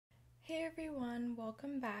everyone,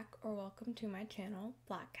 welcome back or welcome to my channel,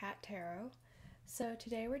 Black Cat Tarot. So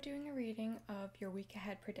today we're doing a reading of your week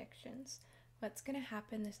ahead predictions. What's going to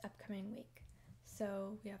happen this upcoming week.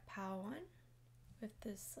 So we have pile 1 with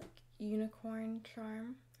this unicorn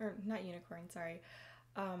charm, or not unicorn, sorry,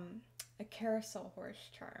 a carousel horse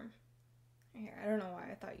charm. Here, I don't know why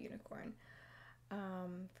I thought unicorn.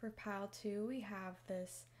 For pile 2 we have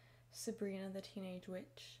this Sabrina the Teenage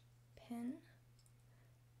Witch pin.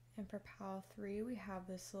 And for pile 3, we have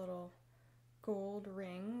this little gold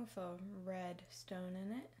ring with a red stone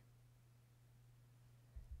in it.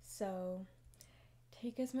 So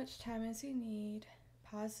take as much time as you need,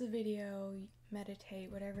 pause the video,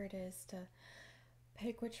 meditate, whatever it is, to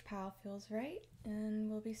pick which pile feels right,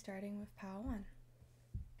 and we'll be starting with pile 1.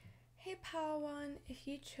 Hey pile 1, if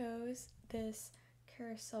you chose this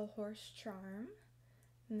carousel horse charm,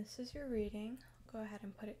 and this is your reading, I'll go ahead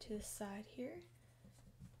and put it to the side here.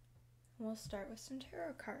 We'll start with some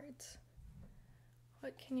tarot cards.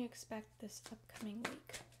 What can you expect this upcoming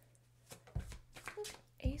week? Ooh,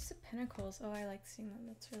 Ace of Pentacles. Oh, I like seeing them.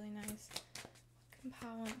 That's really nice. What can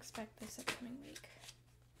pile 1 expect this upcoming week?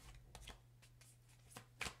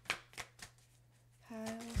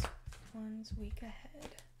 Pile 1's week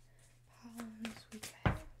ahead. Pile 1's week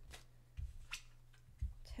ahead.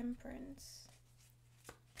 Temperance.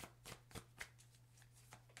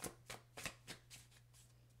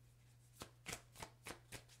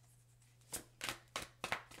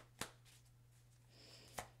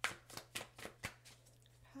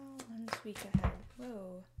 Week ahead.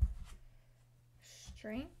 Whoa.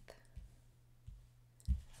 Strength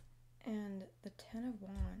and the 10 of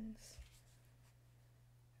Wands.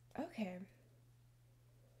 Okay.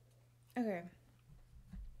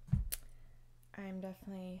 I'm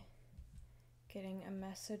definitely getting a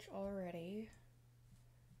message already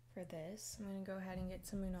for this. I'm going to go ahead and get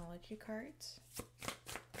some Moonology cards.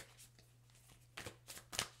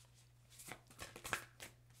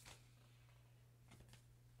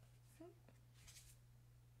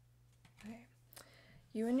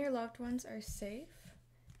 You and your loved ones are safe,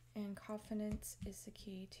 and confidence is the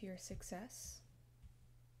key to your success.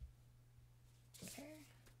 Okay.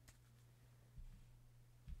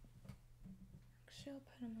 Actually, I'll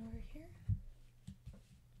put them over here.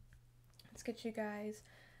 Let's get you guys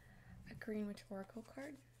a Green Witch Oracle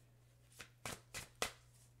card.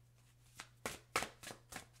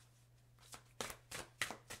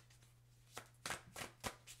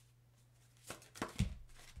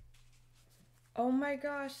 Oh my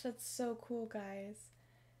gosh, that's so cool, guys.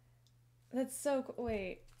 That's so cool.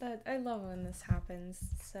 Wait, I love when this happens.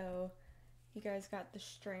 So, you guys got the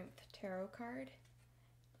Strength Tarot card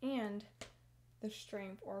and the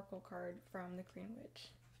Strength Oracle card from the Green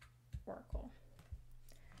Witch Oracle.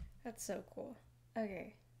 That's so cool.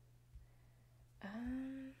 Okay.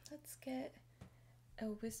 Let's get a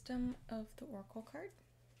Wisdom of the Oracle card.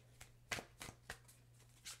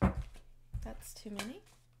 That's too many.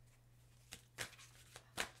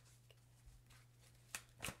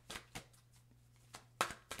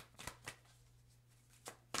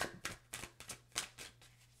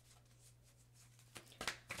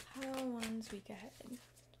 Pile 1's week ahead.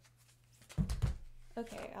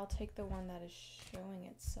 Okay, I'll take the one that is showing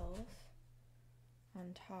itself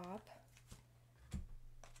on top.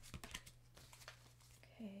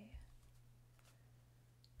 Okay.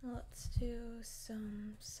 Let's do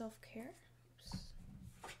some self-care. Oops.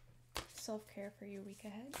 Self-care for your week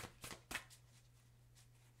ahead.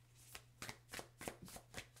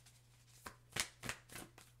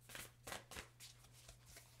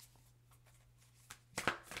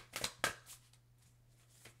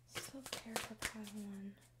 Self-care for pile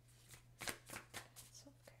 1.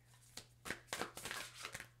 Self-care.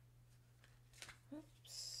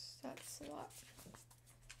 Oops, that's a lot.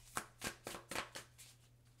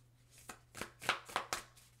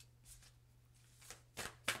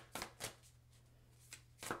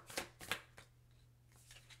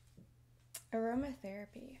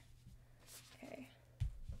 Aromatherapy. Okay.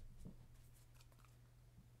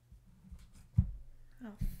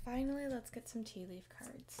 Oh, finally, let's get some tea leaf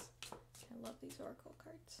cards. I love these oracle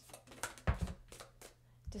cards.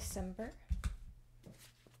 December.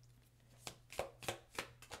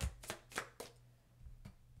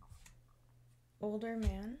 Older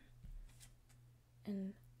man.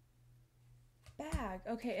 And bag.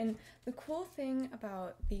 Okay, and the cool thing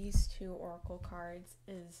about these two oracle cards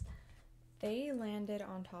is they landed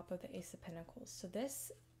on top of the Ace of Pentacles. So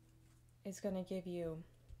this is going to give you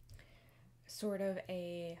sort of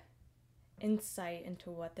a insight into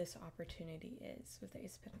what this opportunity is with the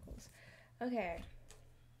Ace of Pentacles. Okay.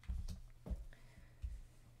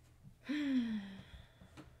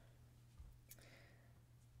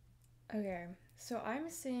 Okay, so I'm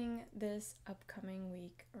seeing this upcoming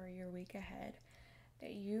week or your week ahead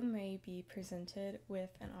that you may be presented with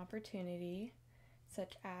an opportunity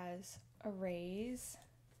such as a raise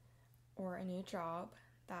or a new job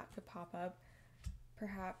that could pop up.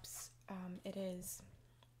 Perhaps it is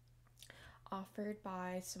offered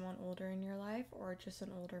by someone older in your life or just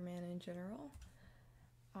an older man in general.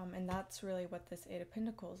 And that's really what this Eight of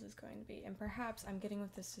Pentacles is going to be. And perhaps I'm getting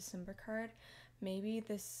with this December card, maybe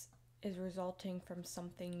this is resulting from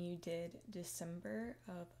something you did December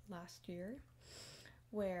of last year,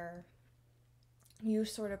 where you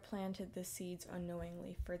sort of planted the seeds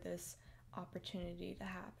unknowingly for this opportunity to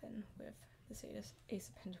happen with this Ace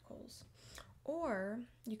of Pentacles. Or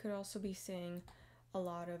you could also be seeing a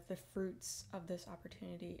lot of the fruits of this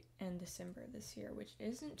opportunity in December this year, which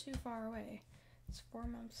isn't too far away. It's 4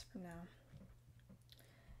 months from now.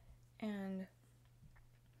 And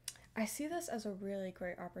I see this as a really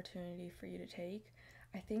great opportunity for you to take.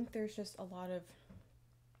 I think there's just a lot of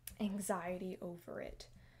anxiety over it.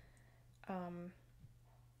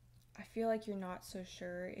 I feel like you're not so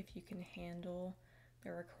sure if you can handle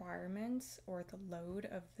the requirements or the load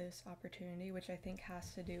of this opportunity, which I think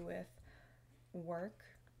has to do with work,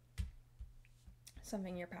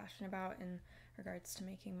 something you're passionate about in regards to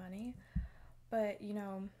making money. But, you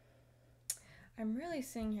know, I'm really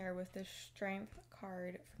seeing here with this Strength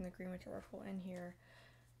card from the Green Witch Oracle in here,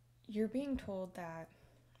 you're being told that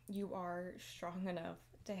you are strong enough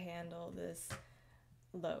to handle this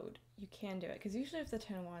load. You can do it. Because usually with the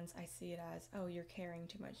Ten of Wands, I see it as, oh, you're carrying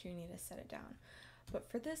too much, you need to set it down. But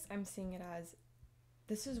for this, I'm seeing it as,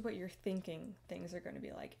 this is what you're thinking things are going to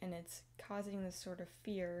be like, and it's causing this sort of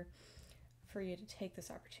fear for you to take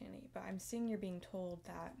this opportunity. But I'm seeing you're being told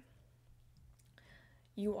that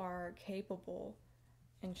you are capable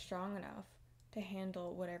and strong enough to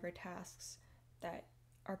handle whatever tasks that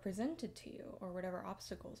are presented to you or whatever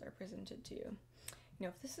obstacles are presented to you. You know,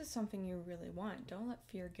 if this is something you really want, don't let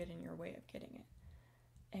fear get in your way of getting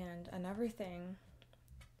it. And another thing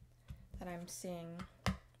that I'm seeing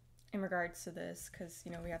in regards to this, because,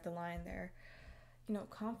 you know, we have the line there, you know,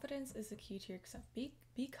 confidence is the key to your success.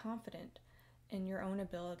 Be confident in your own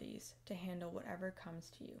abilities to handle whatever comes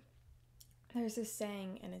to you. There's this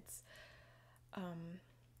saying, and it's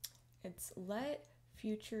let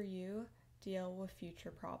future you deal with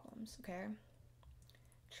future problems, okay?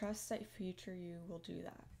 Trust that future you will do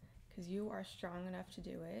that, because you are strong enough to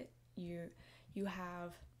do it. You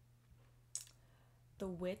have the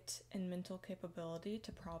wit and mental capability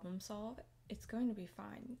to problem solve. It's going to be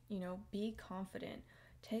fine. You know, be confident.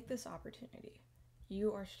 Take this opportunity.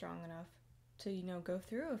 You are strong enough to, you know, go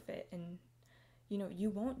through with it, and, you know, you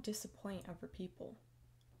won't disappoint other people.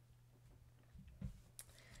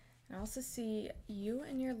 I also see you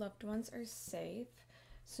and your loved ones are safe.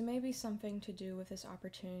 So maybe something to do with this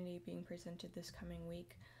opportunity being presented this coming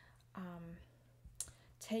week.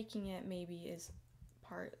 Taking it maybe is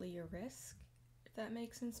partly a risk, if that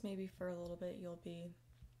makes sense. Maybe for a little bit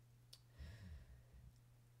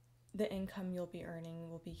the income you'll be earning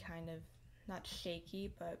will be kind of not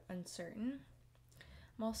shaky, but uncertain.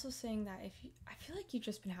 I'm also saying that I feel like you've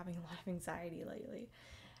just been having a lot of anxiety lately.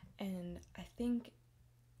 And I think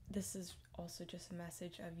this is also just a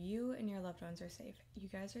message of you and your loved ones are safe. You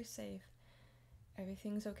guys are safe.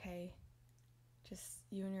 Everything's okay. Just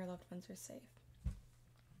you and your loved ones are safe.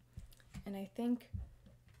 And I think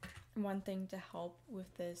one thing to help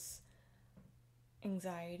with this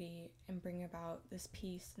anxiety and bring about this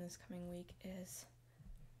peace in this coming week is,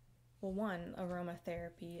 well, one,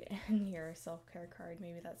 aromatherapy and your self-care card.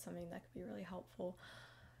 Maybe that's something that could be really helpful.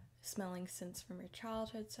 Smelling scents from your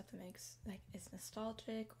childhood, stuff that makes, like, is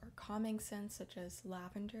nostalgic, or calming scents such as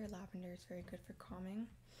lavender. Lavender is very good for calming.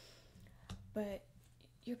 But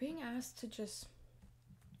you're being asked to just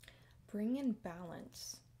bring in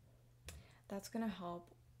balance. That's going to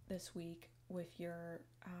help this week with your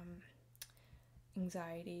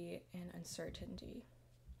anxiety and uncertainty.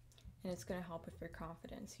 And it's going to help with your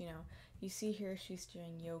confidence. You know, you see here she's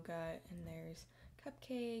doing yoga, and there's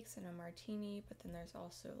cupcakes and a martini, but then there's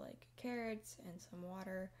also like carrots and some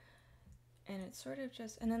water, and it's sort of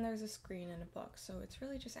just, and then there's a screen and a book. So it's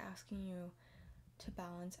really just asking you to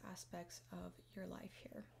balance aspects of your life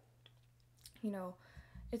here. You know,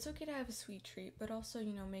 it's okay to have a sweet treat, but also,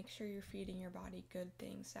 you know, make sure you're feeding your body good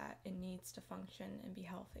things that it needs to function and be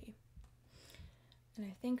healthy. And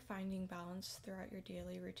I think finding balance throughout your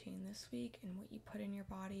daily routine this week, and what you put in your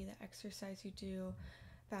body, the exercise you do,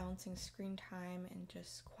 balancing screen time and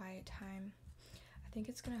just quiet time, I think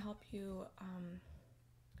it's going to help you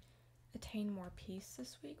attain more peace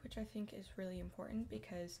this week, which I think is really important,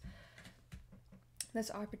 because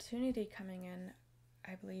this opportunity coming in,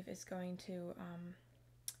 I believe, is going to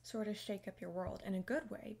sort of shake up your world in a good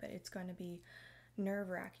way, but it's going to be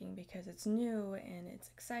nerve-wracking because it's new and it's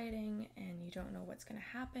exciting and you don't know what's going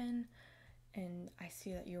to happen. And I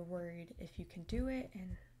see that you're worried if you can do it,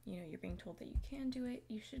 and you're being told that you can do it.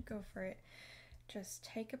 You should go for it. Just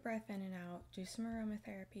take a breath in and out, do some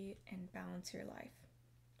aromatherapy, and balance your life.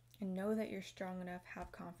 And know that you're strong enough,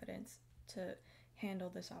 have confidence to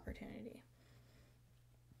handle this opportunity.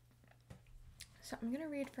 So I'm going to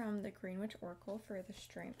read from the Greenwich Oracle for the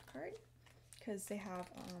Strength card, because they have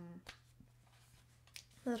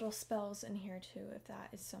little spells in here too, if that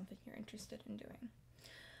is something you're interested in doing.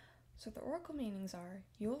 So the oracle meanings are: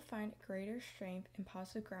 you will find greater strength and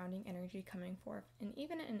positive grounding energy coming forth, and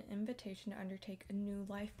even an invitation to undertake a new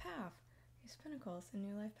life path. These Pentacles, a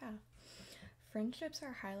new life path. Friendships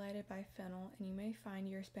are highlighted by fennel, and you may find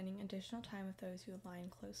you're spending additional time with those you align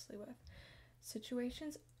closely with.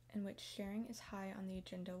 Situations in which sharing is high on the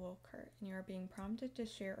agenda will occur, and you are being prompted to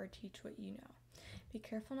share or teach what you know. Be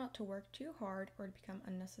careful not to work too hard or to become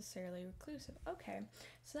unnecessarily reclusive. Okay,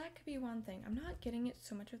 so that could be one thing. I'm not getting it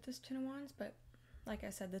so much with this Ten of Wands, but like I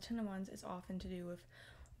said, the Ten of Wands is often to do with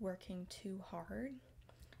working too hard.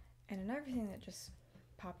 And another thing that just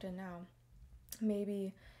popped in now,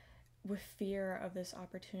 maybe with fear of this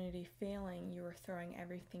opportunity failing, you were throwing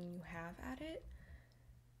everything you have at it.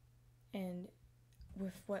 And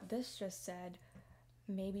with what this just said,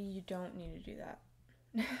 maybe you don't need to do that.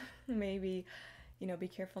 Maybe, be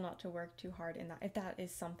careful not to work too hard in that, if that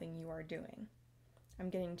is something you are doing. I'm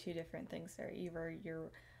getting two different things there. Either you're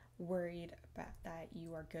worried about that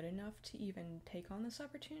you are good enough to even take on this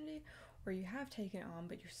opportunity, or you have taken it on,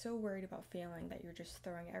 but you're so worried about failing that you're just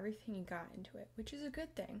throwing everything you got into it, which is a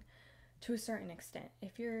good thing to a certain extent.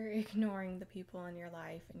 If you're ignoring the people in your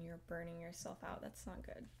life and you're burning yourself out, that's not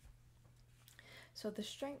good. So the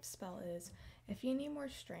strength spell is: if you need more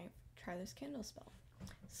strength, try this candle spell.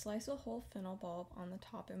 Slice a whole fennel bulb on the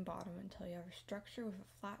top and bottom until you have a structure with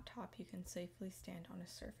a flat top you can safely stand on a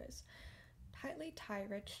surface. Tightly tie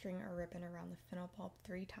red string or ribbon around the fennel bulb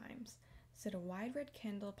 3 times. Set a wide red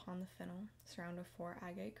candle upon the fennel, surround with 4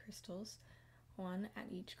 agate crystals, 1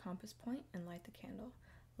 at each compass point, and light the candle.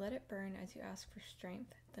 Let it burn as you ask for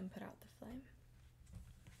strength, then put out the flame.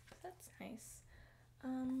 That's nice.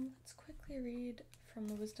 Let's quickly read from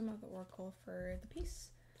the Wisdom of the Oracle for the Peace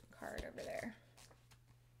card over there.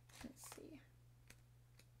 Let's see.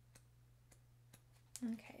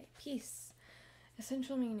 Okay, peace.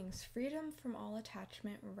 Essential meanings: freedom from all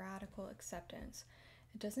attachment, radical acceptance.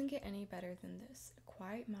 It doesn't get any better than this. A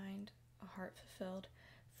quiet mind, a heart fulfilled,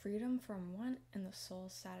 freedom from want and the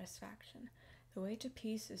soul's satisfaction. The way to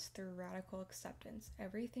peace is through radical acceptance.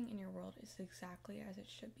 Everything in your world is exactly as it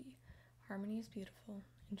should be. Harmony is beautiful.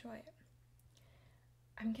 Enjoy it.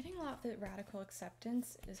 I'm getting a lot that radical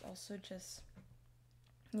acceptance is also just,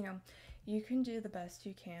 you can do the best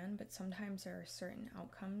you can, but sometimes there are certain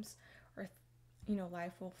outcomes, or,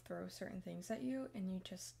 life will throw certain things at you, and you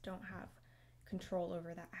just don't have control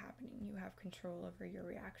over that happening. You have control over your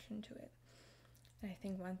reaction to it. And I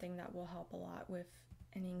think one thing that will help a lot with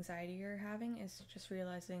any anxiety you're having is just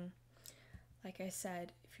realizing, like I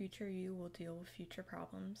said, future you will deal with future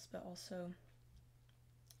problems, but also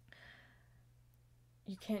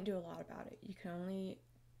you can't do a lot about it. You can only,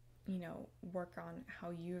 work on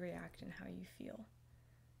how you react and how you feel,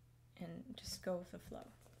 and just go with the flow.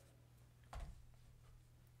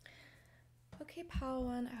 Okay, Pile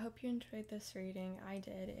 1, I hope you enjoyed this reading. I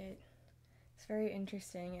did. It's very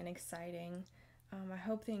interesting and exciting. I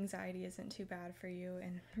hope the anxiety isn't too bad for you,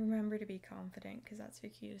 and remember to be confident, because that's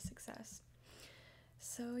your key to success.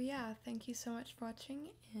 So yeah, thank you so much for watching,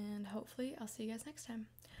 and hopefully I'll see you guys next time.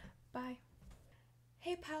 Bye!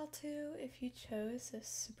 Hey Pile 2, if you chose this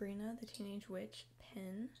Sabrina the Teenage Witch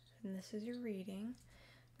pin, then this is your reading.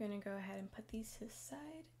 I'm going to go ahead and put these to the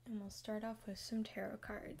side, and we'll start off with some tarot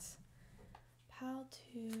cards. Pile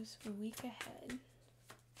 2's week ahead.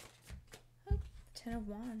 Oh, 10 of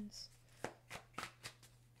Wands.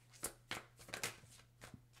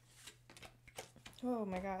 Oh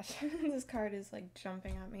my gosh, this card is like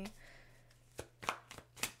jumping at me.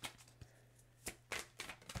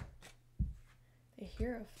 The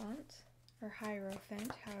Hierophant, or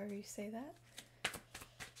Hierophant, however you say that.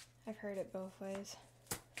 I've heard it both ways.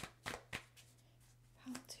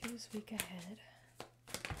 Pile 2's week ahead.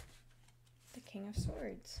 The King of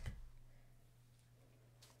Swords.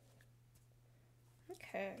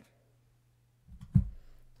 Okay.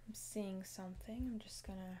 I'm seeing something. I'm just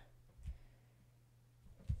gonna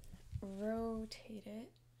rotate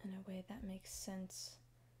it in a way that makes sense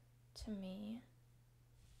to me.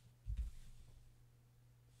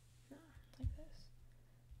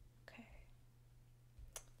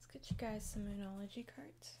 get you guys some Moonology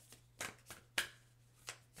cards.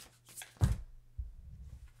 Okay,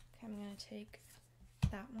 I'm going to take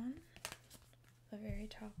that one, the very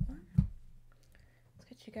top one. Let's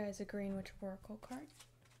get you guys a Green Witch Oracle card.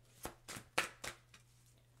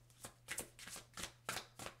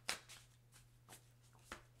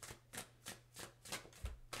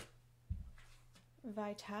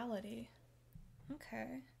 Vitality.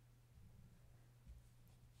 Okay.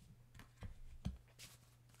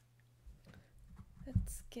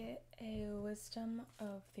 Let's get a Wisdom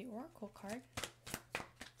of the Oracle card.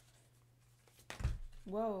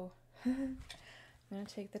 Whoa. I'm going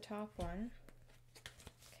to take the top one.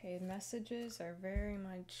 Okay, messages are very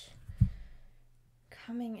much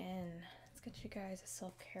coming in. Let's get you guys a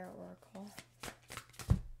self-care oracle.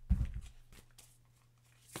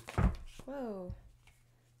 Whoa.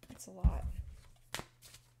 That's a lot.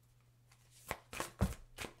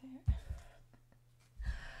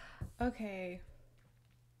 There. Okay.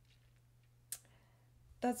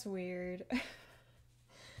 That's weird.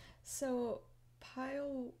 So,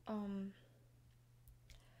 pile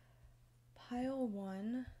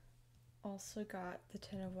 1 also got the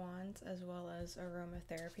Ten of Wands as well as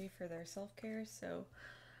aromatherapy for their self-care, so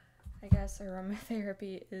I guess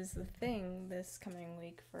aromatherapy is the thing this coming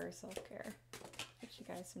week for self-care. Get you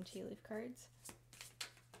guys some tea leaf cards.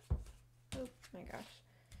 Oh my gosh.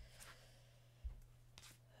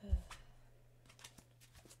 Okay,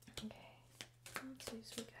 let's do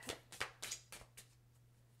this week ahead.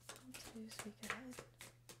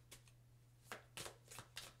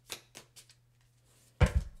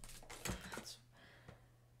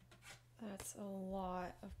 That's a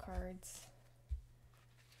lot of cards.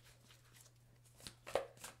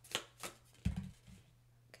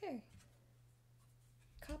 Okay.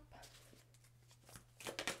 Cup.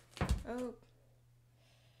 Oh.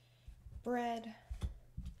 Bread.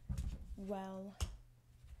 Well.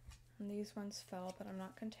 And these ones fell, but I'm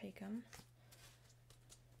not going to take them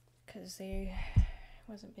because they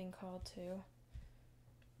wasn't being called to.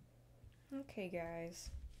 Okay, guys.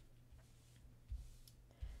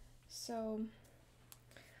 So,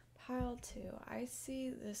 pile 2. I see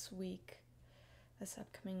this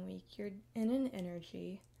upcoming week, you're in an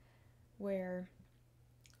energy where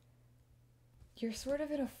you're sort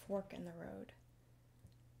of at a fork in the road.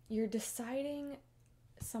 You're deciding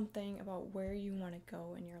something about where you want to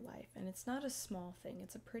go in your life, and it's not a small thing.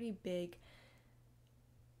 It's a pretty big,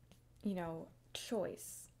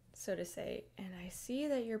 choice, so to say, and I see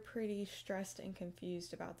that you're pretty stressed and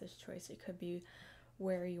confused about this choice. It could be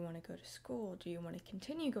where you want to go to school. Do you want to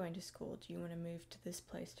continue going to school? Do you want to move to this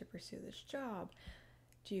place to pursue this job?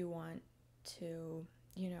 Do you want to,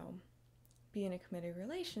 be in a committed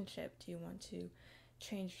relationship? Do you want to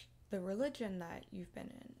change the religion that you've been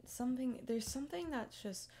in? There's something that's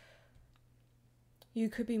just, you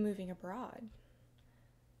could be moving abroad.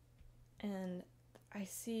 And I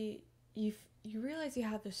see you realize you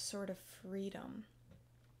have this sort of freedom,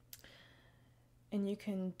 and you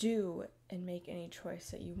can do and make any choice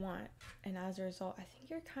that you want. And as a result, I think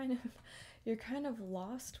you're kind of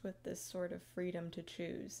lost with this sort of freedom to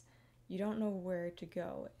choose. You don't know where to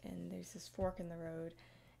go, and there's this fork in the road,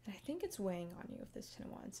 and I think it's weighing on you with this Ten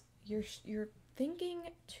of Wands. You're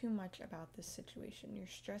thinking too much about this situation. You're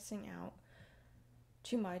stressing out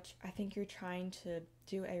too much. I think you're trying to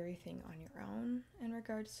do everything on your own in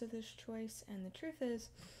regards to this choice, and the truth is,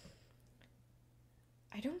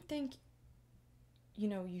 I don't think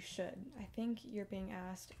you should. I think you're being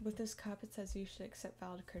asked, with this cup, it says you should accept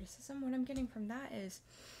valid criticism. What I'm getting from that is,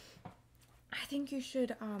 I think you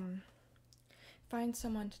should find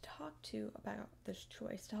someone to talk to about this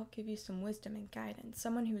choice, to help give you some wisdom and guidance,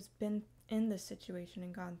 someone who's been in this situation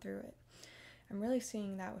and gone through it. I'm really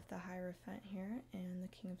seeing that with the Hierophant here and the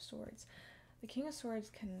King of Swords. The King of Swords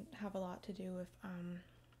can have a lot to do with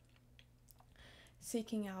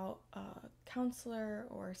seeking out a counselor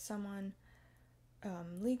or someone,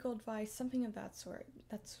 legal advice, something of that sort.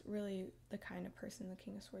 That's really the kind of person the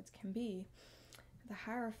King of Swords can be. The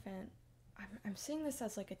Hierophant, I'm seeing this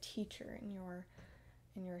as like a teacher in your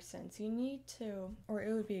sense. You need to, or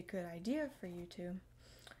it would be a good idea for you to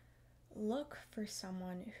look for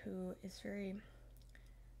someone who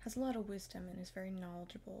has a lot of wisdom and is very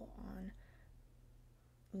knowledgeable on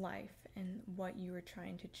life and what you are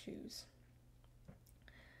trying to choose.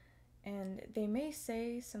 And they may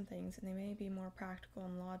say some things, and they may be more practical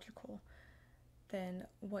and logical than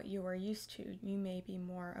what you are used to. You may be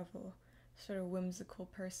more of a sort of whimsical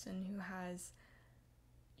person who has,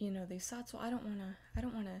 these thoughts. Well, I don't want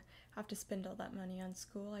to have to spend all that money on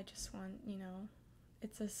school. I just want,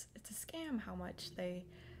 it's a scam how much they,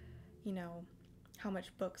 how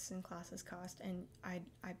much books and classes cost, and I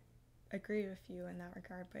agree with you in that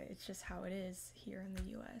regard, but it's just how it is here in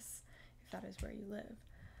the US, if that is where you live.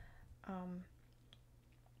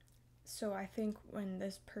 So I think when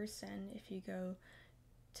this person, if you go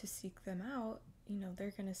to seek them out,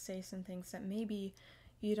 they're going to say some things that maybe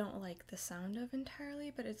you don't like the sound of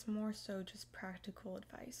entirely, but it's more so just practical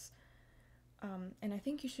advice. And I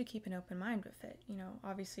think you should keep an open mind with it.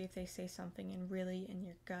 Obviously if they say something and really in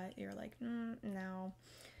your gut you're like, no,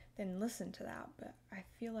 then listen to that. But I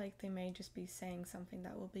feel like they may just be saying something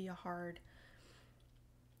that will be a hard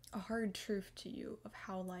truth to you of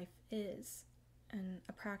how life is in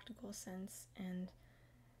a practical sense. And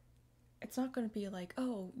it's not going to be like,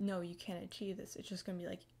 oh no, you can't achieve this. It's just going to be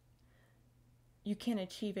like, you can't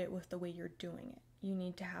achieve it with the way you're doing it. You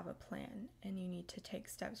need to have a plan, and you need to take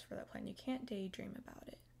steps for that plan. You can't daydream about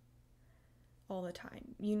it all the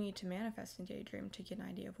time. You need to manifest and daydream to get an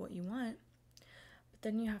idea of what you want, but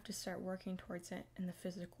then you have to start working towards it in the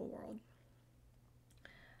physical world.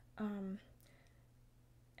 And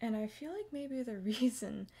I feel like maybe the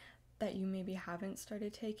reason that you maybe haven't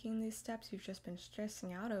started taking these steps, you've just been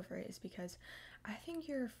stressing out over it, is because I think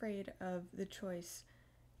you're afraid of the choice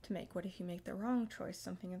to make. What if you make the wrong choice,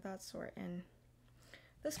 something of that sort? And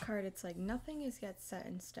this card, it's like nothing is yet set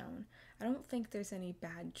in stone. I don't think there's any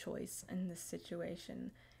bad choice in this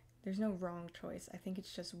situation. There's no wrong choice. I think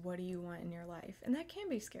it's just, what do you want in your life? And that can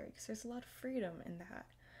be scary because there's a lot of freedom in that.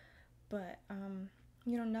 But,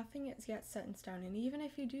 nothing is yet set in stone. And even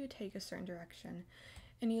if you do take a certain direction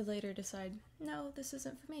and you later decide, no, this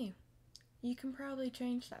isn't for me, you can probably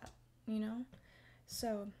change that,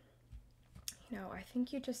 So, I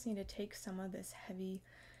think you just need to take some of this heavy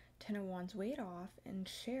Ten of Wands weight off and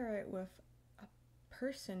share it with a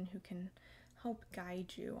person who can help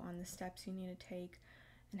guide you on the steps you need to take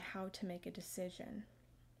and how to make a decision.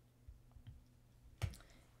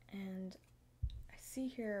 And I see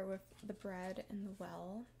here with the bread and the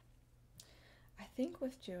well, I think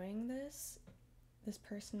with doing this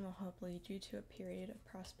person will help lead you to a period of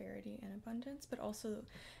prosperity and abundance, but also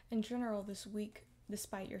in general this week,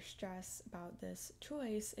 despite your stress about this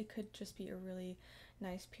choice, it could just be a really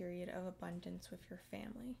nice period of abundance with your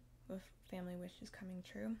family, with family wishes coming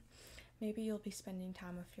true. Maybe you'll be spending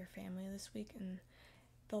time with your family this week and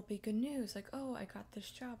there'll be good news, like, oh, I got this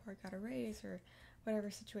job, or I got a raise, or whatever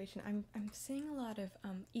situation. I'm seeing a lot of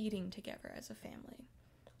eating together as a family,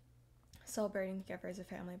 celebrating together as a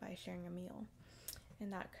family by sharing a meal,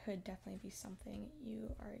 and that could definitely be something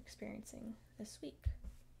you are experiencing this week.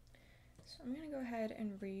 So I'm going to go ahead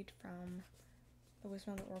and read from the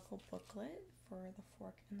Wisdom of the Oracle booklet for the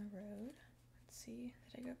fork in the road. Let's see,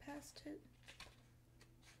 did I go past it?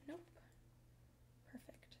 Nope.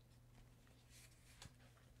 Perfect.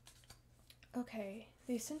 Okay,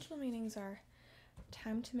 the essential meanings are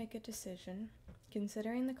time to make a decision,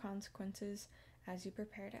 considering the consequences as you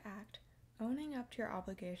prepare to act, owning up to your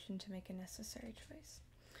obligation to make a necessary choice.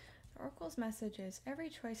 The Oracle's message is, every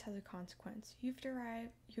choice has a consequence. You've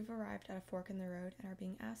arrived at a fork in the road and are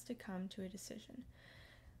being asked to come to a decision.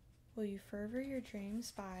 Will you further your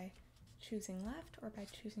dreams by choosing left or by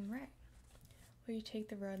choosing right? Will you take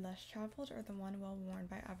the road less traveled or the one well worn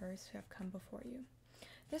by others who have come before you?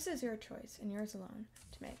 This is your choice and yours alone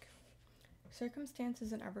to make.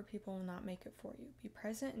 Circumstances and other people will not make it for you. Be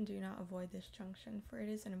present and do not avoid this junction, for it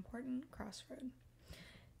is an important crossroad.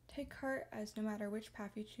 Take heart, as no matter which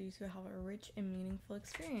path you choose, you'll have a rich and meaningful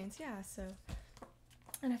experience. Yeah, so,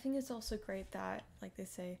 and I think it's also great that, like they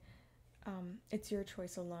say, it's your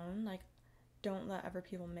choice alone. Like, don't let other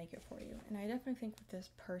people make it for you. And I definitely think with this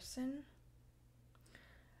person,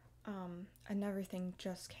 another thing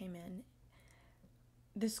just came in.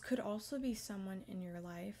 This could also be someone in your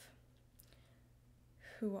life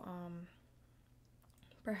who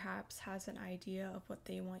perhaps has an idea of what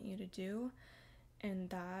they want you to do,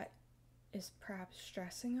 and that is perhaps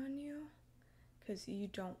stressing on you because you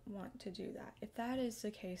don't want to do that. If that is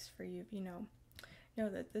the case for you, know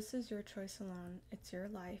that this is your choice alone. It's your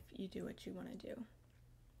life. You do what you want to do.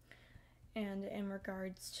 And in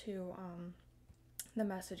regards to the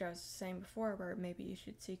message I was saying before, where maybe you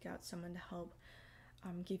should seek out someone to help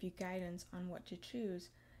give you guidance on what to choose,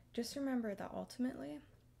 just remember that ultimately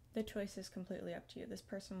the choice is completely up to you. This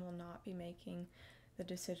person will not be making the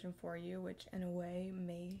decision for you, which in a way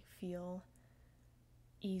may feel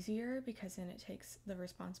easier because then it takes the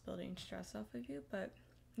responsibility and stress off of you, but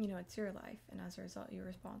it's your life, and as a result you're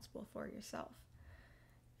responsible for yourself.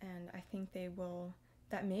 And I think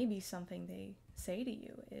that may be something they say to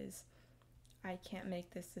you is, I can't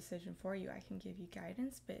make this decision for you. I can give you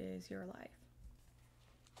guidance, but it is your life.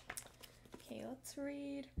 Okay, let's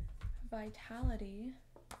read Vitality,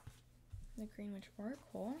 the Green Witch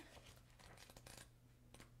Oracle.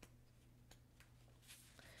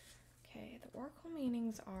 Okay, the Oracle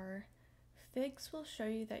meanings are: figs will show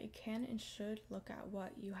you that you can and should look at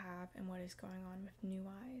what you have and what is going on with new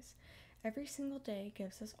eyes. Every single day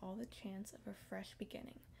gives us all the chance of a fresh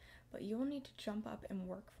beginning, but you will need to jump up and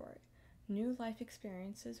work for it. New life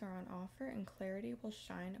experiences are on offer and clarity will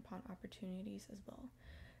shine upon opportunities as well.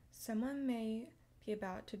 Someone may be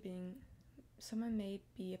about to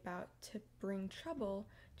bring trouble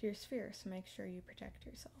to your sphere, so make sure you protect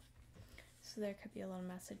yourself. So there could be a little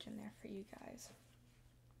message in there for you guys.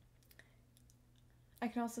 I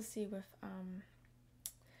can also see with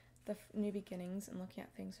the new beginnings and looking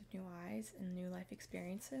at things with new eyes and new life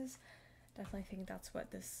experiences. Definitely think that's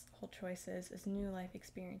what this whole choice is new life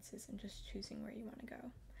experiences and just choosing where you want to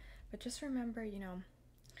go. But just remember,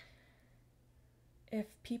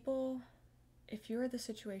 if you're the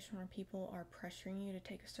situation where people are pressuring you to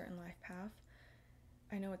take a certain life path,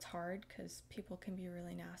 I know it's hard because people can be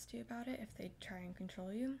really nasty about it if they try and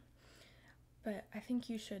control you, but I think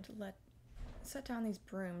you should set down these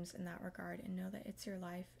brooms in that regard and know that it's your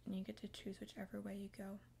life and you get to choose whichever way you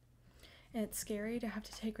go. And it's scary to have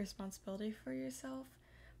to take responsibility for yourself,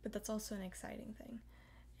 but that's also an exciting thing.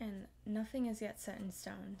 And nothing is yet set in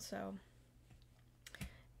stone, so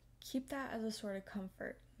keep that as a sort of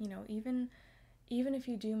comfort. Even if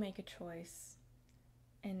you do make a choice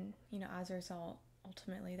and, as a result,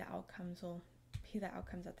 ultimately the outcomes will be the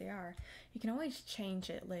outcomes that they are, you can always change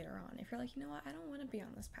it later on. If you're like, what, I don't want to be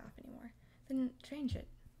on this path anymore, then change it,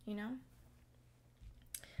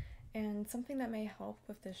 And something that may help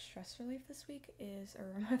with this stress relief this week is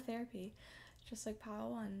aromatherapy. Just like pile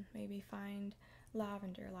one, maybe find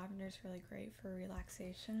lavender. Lavender is really great for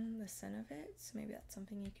relaxation, the scent of it, so maybe that's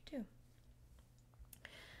something you could do.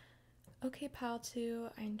 Okay, pile two,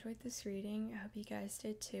 I enjoyed this reading. I hope you guys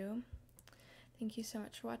did too. Thank you so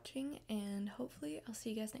much for watching, and hopefully I'll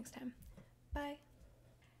see you guys next time. Bye!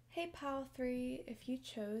 Hey pile three, if you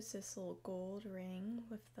chose this little gold ring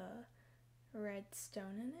with the red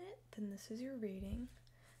stone in it, then this is your reading.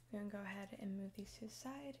 I'm going to go ahead and move these to the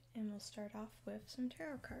side, and we'll start off with some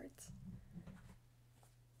tarot cards.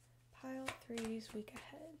 Pile three's week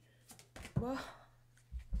ahead. Whoa.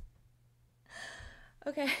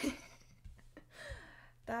 Okay.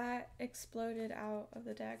 That exploded out of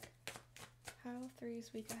the deck. Pile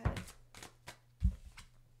three's week ahead.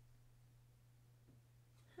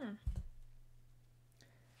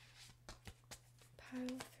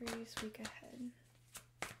 Pile three's week ahead.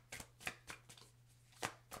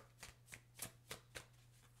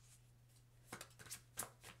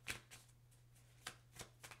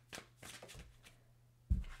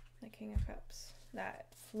 The King of Cups. That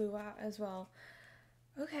flew out as well.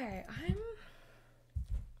 Okay,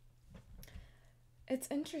 it's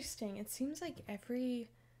interesting. It seems like every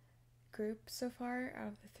group so far out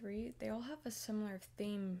of the three, they all have a similar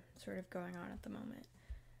theme sort of going on at the moment.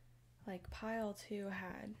 Like pile two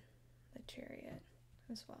had the Chariot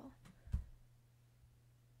as well.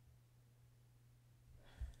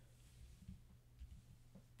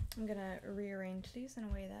 I'm gonna rearrange these in a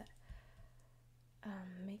way that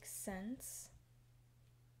makes sense.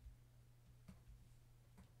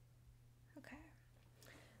 Okay,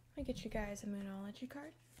 let me get you guys a Moonology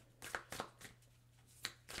card.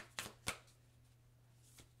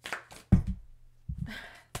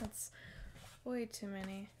 That's way too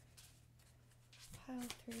many. Pile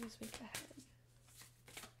three's week ahead.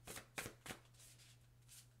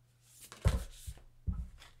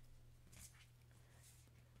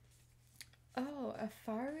 Oh, a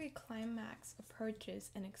fiery climax approaches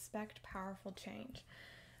and expect powerful change.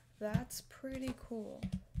 That's pretty cool.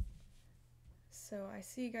 So I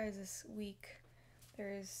see you guys this week.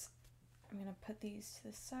 I'm gonna put these to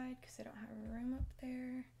the side because I don't have a room up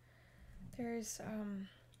there. There's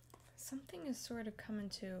something is sort of coming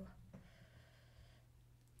to.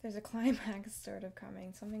 There's a climax sort of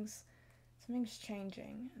coming. Something's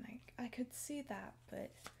changing, and I could see that, but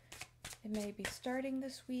it may be starting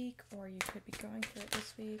this week, or you could be going through it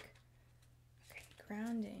this week. Okay,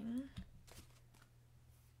 grounding.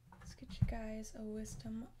 Let's get you guys a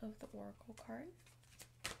Wisdom of the Oracle card.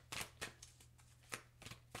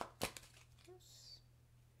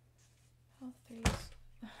 All threes.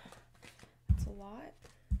 That's a lot.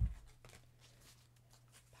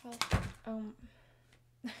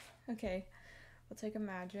 Okay, we'll take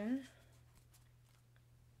Imagine.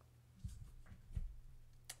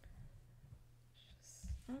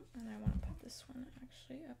 And I want to put this one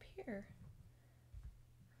actually up here.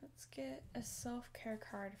 Let's get a self-care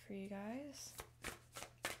card for you guys.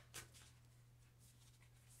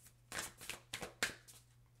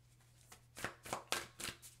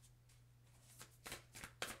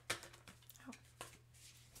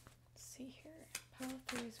 see here. Pile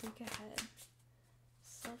 3's week ahead.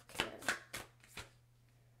 Self-care.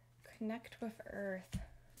 Connect with Earth.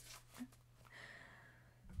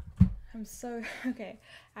 Okay,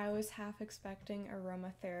 I was half expecting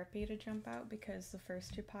aromatherapy to jump out because the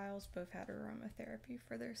first two piles both had aromatherapy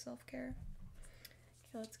for their self-care.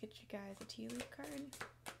 Okay, let's get you guys a tea leaf card.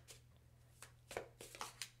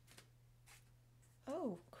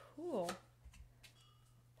 Oh, cool.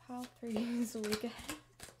 Pile 3's week ahead.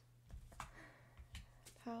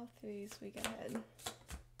 Pile 3's week ahead.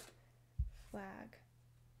 Flag.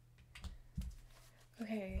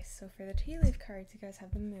 Okay, so for the tea leaf cards, you guys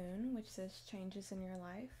have the moon, which says changes in your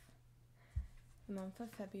life, the month of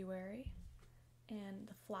February, and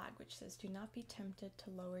the flag, which says do not be tempted to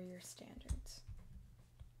lower your standards.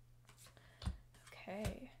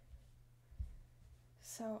 Okay,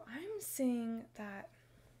 so I'm seeing that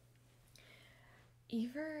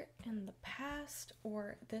either in the past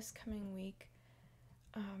or this coming week,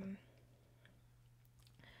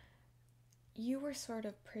 you were sort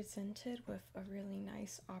of presented with a really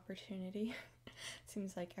nice opportunity.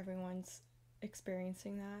 Seems like everyone's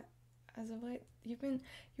experiencing that as of late. You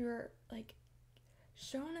were like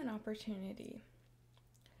shown an opportunity,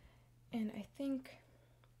 and I think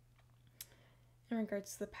in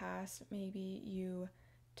regards to the past, maybe you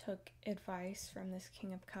took advice from this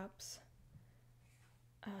King of Cups,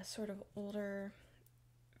 sort of older,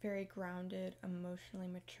 very grounded, emotionally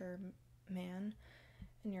mature man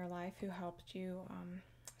in your life who helped you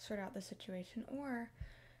sort out the situation, or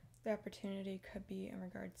the opportunity could be in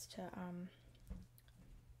regards to a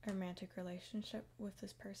romantic relationship with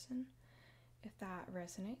this person, if that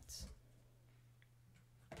resonates.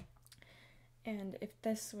 And if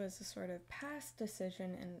this was a sort of past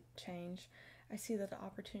decision and change, I see that the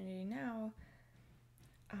opportunity now,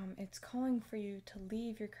 it's calling for you to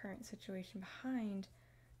leave your current situation behind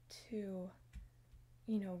to,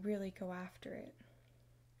 really go after it.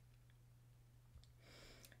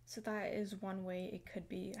 So that is one way it could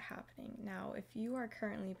be happening. Now, if you are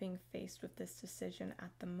currently being faced with this decision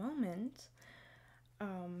at the moment,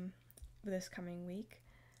 this coming week,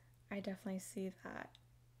 I definitely see that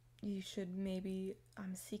you should maybe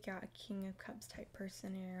seek out a King of Cups type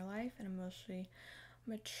person in your life, an emotionally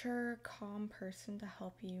mature, calm person to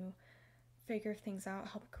help you figure things out,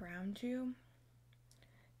 help ground you.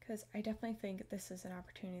 Because I definitely think this is an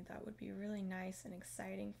opportunity that would be really nice and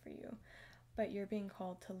exciting for you. But you're being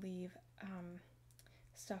called to leave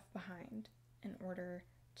stuff behind in order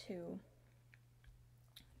to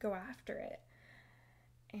go after it.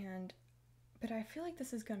 But I feel like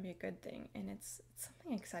this is going to be a good thing, and it's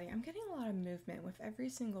something exciting. I'm getting a lot of movement with every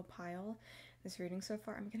single pile this reading so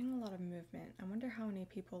far. I'm getting a lot of movement. I wonder how many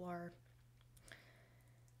people are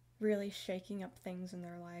really shaking up things in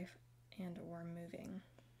their life and or moving,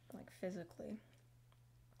 like physically.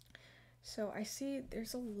 So I see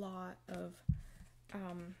there's a lot of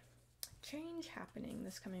change happening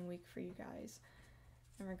this coming week for you guys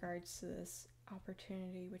in regards to this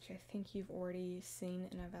opportunity, which I think you've already seen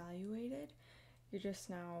and evaluated. You're just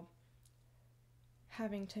now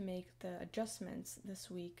having to make the adjustments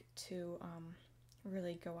this week to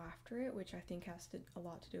really go after it, which I think has a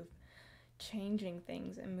lot to do with changing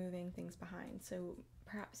things and moving things behind. So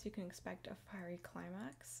perhaps you can expect a fiery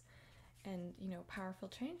climax and powerful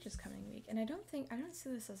change this coming week. And I don't see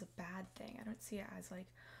this as a bad thing. I don't see it as like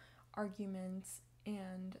arguments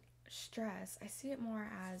and stress. I see it more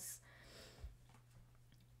as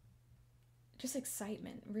just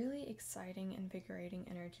excitement, really exciting, invigorating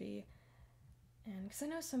energy. And because I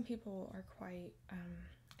know some people are quite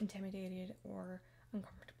intimidated or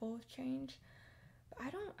uncomfortable with change, but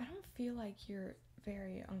I don't feel like you're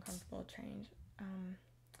very uncomfortable with change.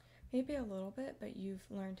 Maybe a little bit, but you've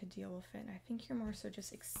learned to deal with it. And I think you're more so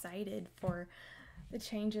just excited for the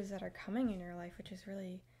changes that are coming in your life, which is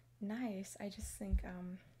really nice. I just think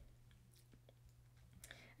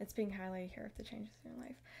it's being highlighted here with the changes in your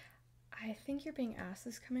life. I think you're being asked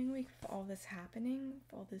this coming week, with all this happening,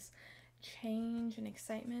 with all this change and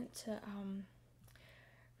excitement, to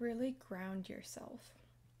really ground yourself.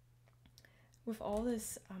 With all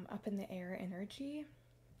this up in the air energy,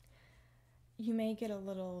 you may get a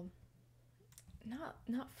little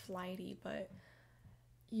not flighty, but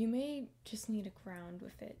you may just need to ground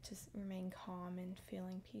with it to remain calm and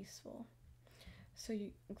feeling peaceful. So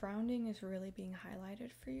grounding is really being highlighted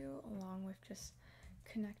for you, along with just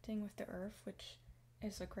connecting with the earth, which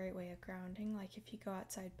is a great way of grounding. Like if you go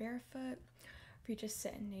outside barefoot, if you just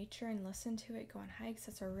sit in nature and listen to it, go on hikes,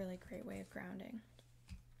 that's a really great way of grounding.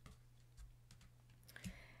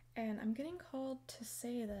 And I'm getting called to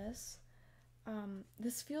say this,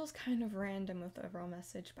 This feels kind of random with the overall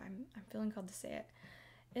message, but I'm feeling called to say it.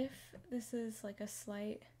 If this is like a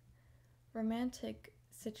slight romantic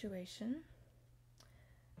situation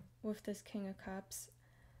with this King of Cups,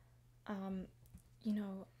 you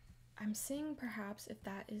know, I'm seeing perhaps if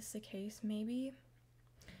that is the case, maybe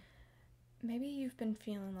you've been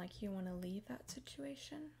feeling like you want to leave that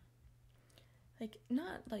situation. Like,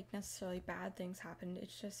 not like necessarily bad things happened,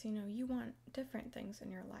 it's just, you want different things in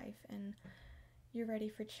your life, and you're ready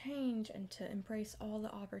for change and to embrace all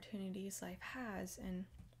the opportunities life has, and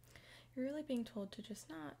you're really being told to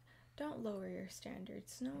just don't lower your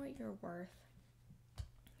standards, know what you're worth.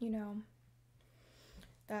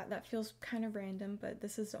 That feels kind of random, but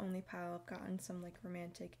this is the only pile I've gotten some like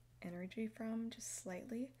romantic energy from, just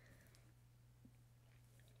slightly.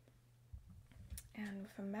 And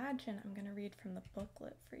with Imagine, I'm going to read from the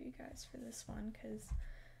booklet for you guys for this one, because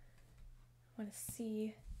I want to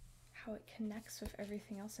see how it connects with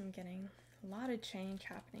everything else I'm getting. A lot of change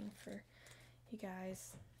happening for you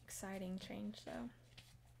guys. Exciting change, though.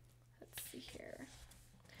 Let's see here.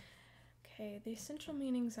 Okay, the essential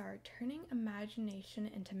meanings are turning imagination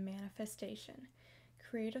into manifestation,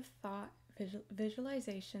 creative thought,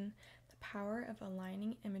 visualization, the power of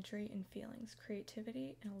aligning imagery and feelings,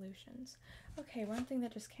 creativity, and illusions. Okay, one thing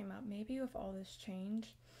that just came up, maybe with all this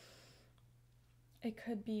change, it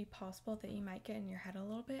could be possible that you might get in your head a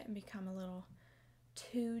little bit and become a little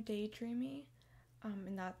too daydreamy,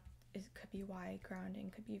 and that could be why grounding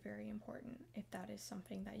could be very important if that is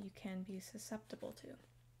something that you can be susceptible to.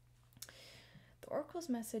 The Oracle's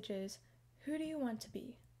message is, who do you want to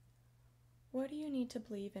be? What do you need to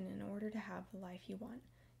believe in order to have the life you want?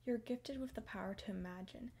 You're gifted with the power to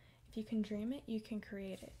imagine. If you can dream it, you can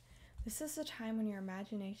create it. This is the time when your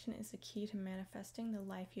imagination is the key to manifesting the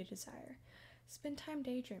life you desire. Spend time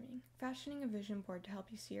daydreaming, fashioning a vision board to help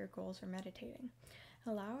you see your goals, or meditating.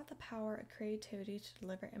 Allow the power of creativity to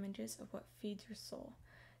deliver images of what feeds your soul.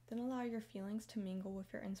 Then allow your feelings to mingle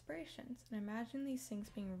with your inspirations, and imagine these things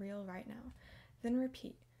being real right now. Then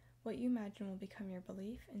repeat. What you imagine will become your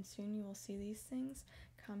belief, and soon you will see these things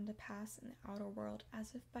come to pass in the outer world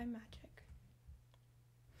as if by magic.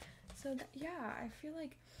 So I feel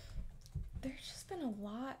like there's just been a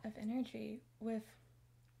lot of energy with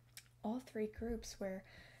all three groups where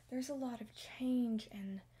there's a lot of change,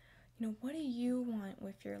 and what do you want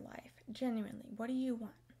with your life? Genuinely, what do you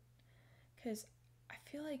want? Because I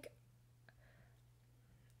feel like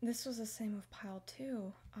this was the same with pile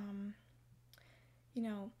 2.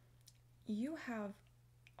 You have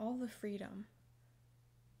all the freedom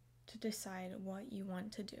to decide what you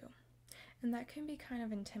want to do. And that can be kind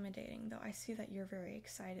of intimidating, though I see that you're very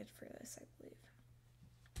excited for this, I believe.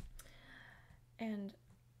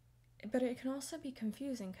 But it can also be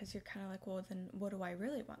confusing, because you're kind of like, well, then what do I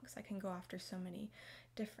really want? Because I can go after so many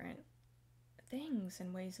different things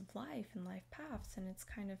and ways of life and life paths, and it's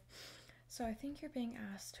kind of... So I think you're being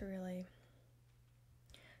asked to really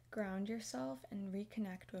ground yourself and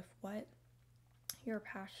reconnect with what you're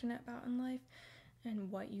passionate about in life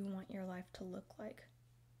and what you want your life to look like.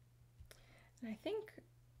 And I think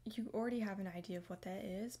you already have an idea of what that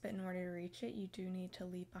is, but in order to reach it, you do need to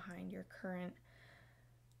leave behind your current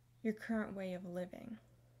way of living.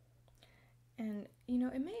 And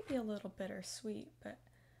it may be a little bittersweet, but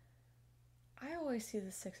I always see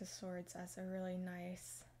the Six of Swords as a really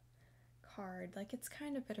nice card. Like, it's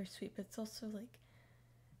kind of bittersweet, but it's also like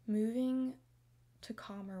moving to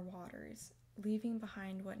calmer waters, leaving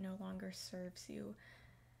behind what no longer serves you,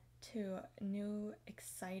 to new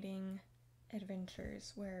exciting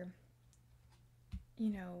adventures where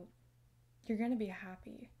you're gonna be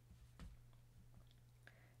happy.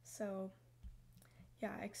 So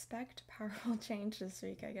expect powerful change this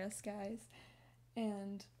week, I guess, guys,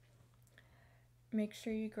 and make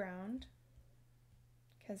sure you ground,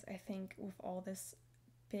 because I think with all this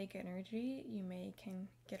big energy, you can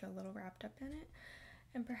get a little wrapped up in it.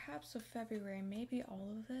 And perhaps with February, maybe all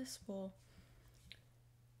of this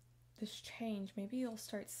change, maybe you'll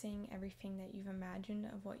start seeing everything that you've imagined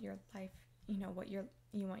of what your life, what you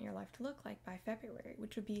want your life to look like by February,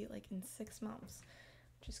 which would be like in 6 months,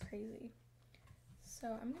 which is crazy. So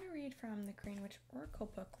I'm going to read from the Green Witch Oracle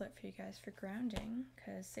booklet for you guys for grounding,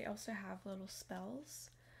 because they also have little spells.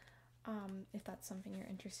 If that's something you're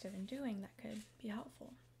interested in doing, that could be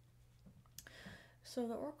helpful. So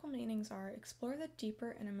the Oracle meanings are: explore the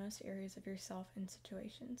deeper innermost areas of yourself and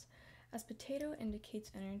situations, as potato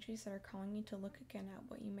indicates energies that are calling you to look again at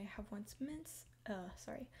what you may have once missed,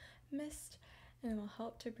 and it will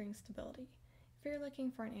help to bring stability. If you're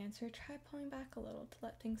looking for an answer, try pulling back a little to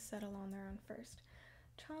let things settle on their own first.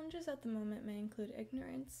 Challenges at the moment may include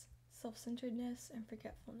ignorance, self-centeredness, and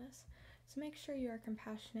forgetfulness. So make sure you are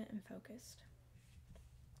compassionate and focused.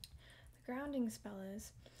 The grounding spell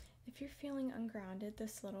is, if you're feeling ungrounded,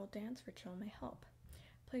 this little dance ritual may help.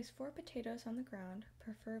 Place 4 potatoes on the ground,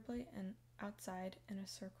 preferably outside in a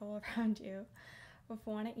circle around you, with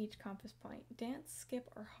 1 at each compass point. Dance, skip,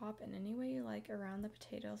 or hop in any way you like around the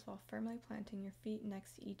potatoes while firmly planting your feet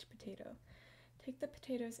next to each potato. Take the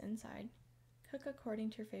potatoes inside, cook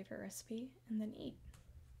according to your favorite recipe, and then eat.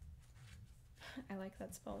 I like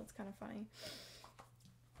that spell, it's kind of funny.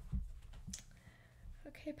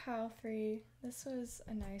 Okay, Pile 3, this was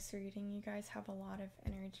a nice reading. You guys have a lot of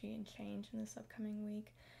energy and change in this upcoming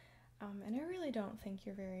week, and I really don't think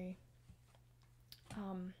you're very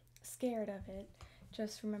scared of it.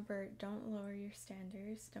 Just remember, don't lower your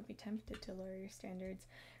standards. Don't be tempted to lower your standards.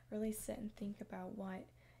 Really sit and think about what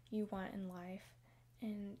you want in life,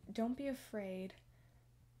 and don't be afraid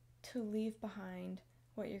to leave behind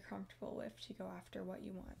what you're comfortable with to go after what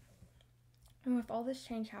you want. And with all this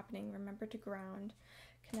change happening, remember to ground.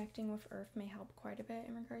 Connecting with Earth may help quite a bit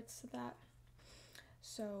in regards to that.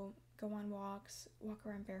 So go on walks, walk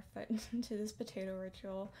around barefoot into this potato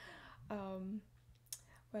ritual.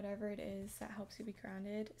 Whatever it is that helps you be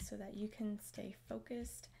grounded so that you can stay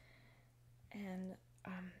focused, and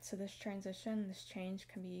so this change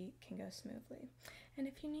can go smoothly. And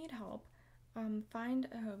if you need help, find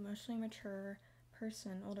an emotionally mature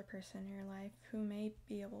older person in your life who may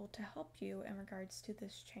be able to help you in regards to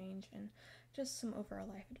this change and just some overall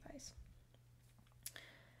life advice.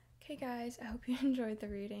 Okay guys, I hope you enjoyed the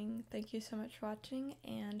reading. Thank you so much for watching,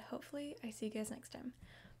 and hopefully I see you guys next time.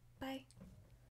 Bye!